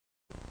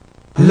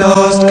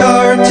Lost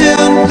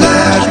Cartoon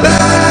Flashback.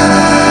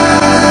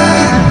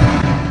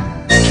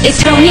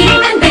 It's Tony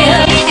and Bill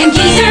and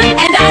Geezer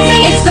and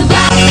Ozzy. It's the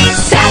Black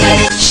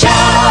Sabbath Show.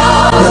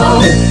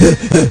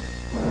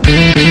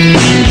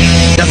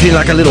 Nothing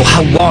like a little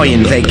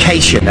Hawaiian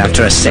vacation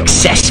after a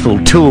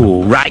successful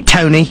tour, right,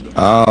 Tony?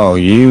 Oh,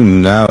 you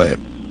know it.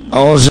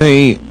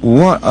 Ozzy,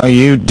 what are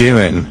you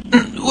doing?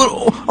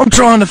 Well, I'm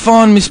trying to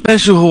find me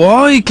special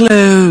Hawaii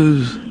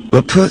clothes.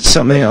 We'll put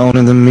something on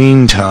in the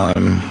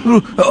meantime.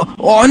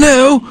 I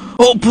know.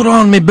 I'll put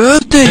on my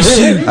birthday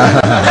suit.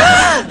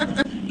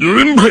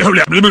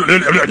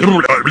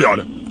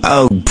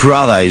 Oh,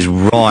 brother is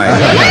right.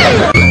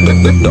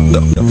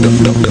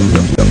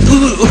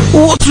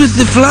 What's with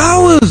the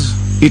flowers?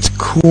 It's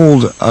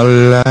called a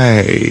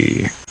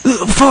lay.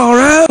 Far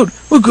out.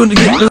 We're going to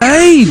get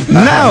laid.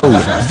 No,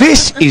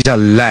 this is a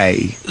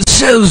lay.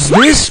 So's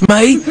this,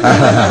 mate.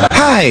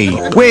 Hey,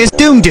 where's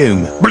Doom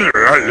Doom?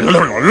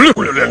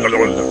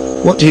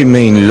 What do you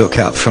mean, look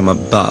up from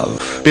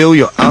above? Bill,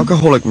 your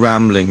alcoholic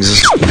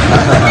ramblings.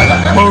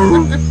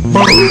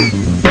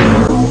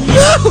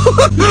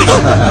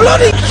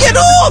 Bloody get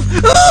off!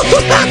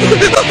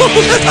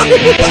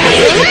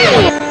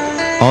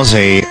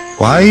 Ozzy,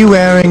 why are you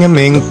wearing a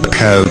mink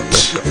coat?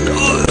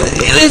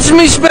 It's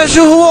me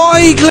special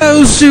Hawaii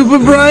clothes,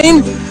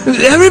 Superbrain.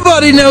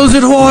 Everybody knows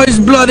that Hawaii's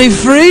bloody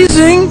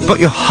freezing. But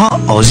you're hot,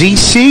 Ozzy,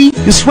 see?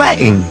 You're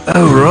sweating.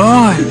 Oh,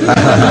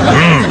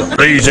 right.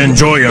 Please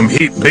enjoy 'em.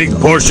 Heap big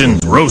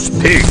portions. Roast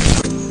pig.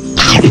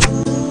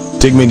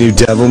 Dig me new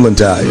devil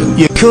medallion.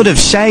 You could have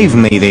saved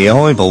me the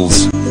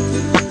eyeballs.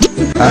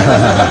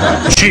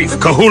 Chief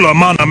Kahula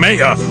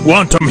Manamea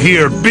want 'em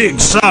here big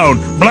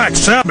sound Black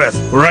Sabbath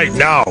right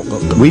now.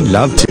 We'd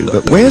love to,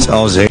 but where's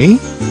Ozzy?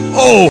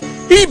 Oh,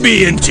 he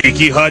be in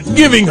Tiki Hut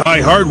giving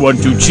high hard one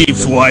to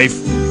Chief's wife.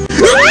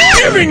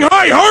 Giving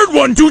high hard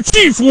one to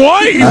Chief's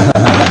wife!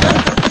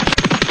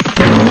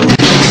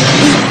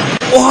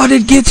 Why'd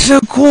it get so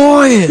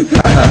quiet?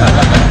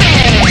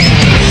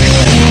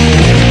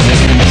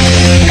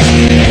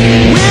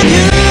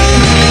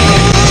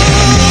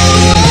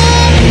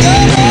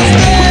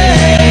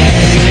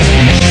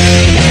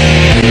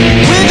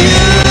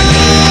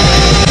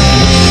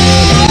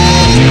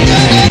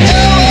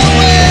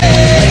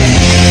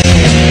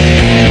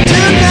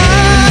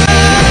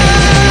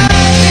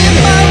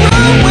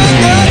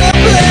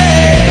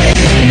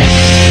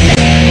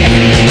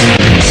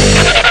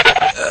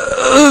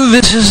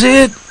 This is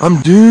it.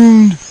 I'm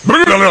doomed.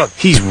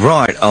 He's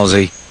right,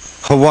 Ozzy.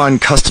 Hawaiian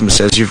custom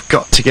says you've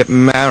got to get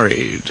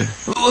married.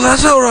 Well,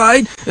 that's all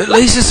right. At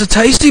least it's a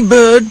tasty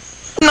bird.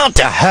 Not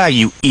to her,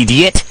 you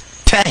idiot.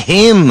 To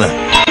him.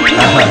 Oh,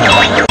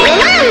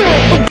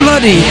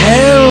 bloody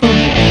hell.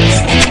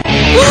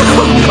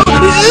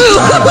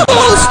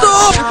 Oh,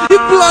 stop! You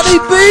bloody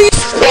bee!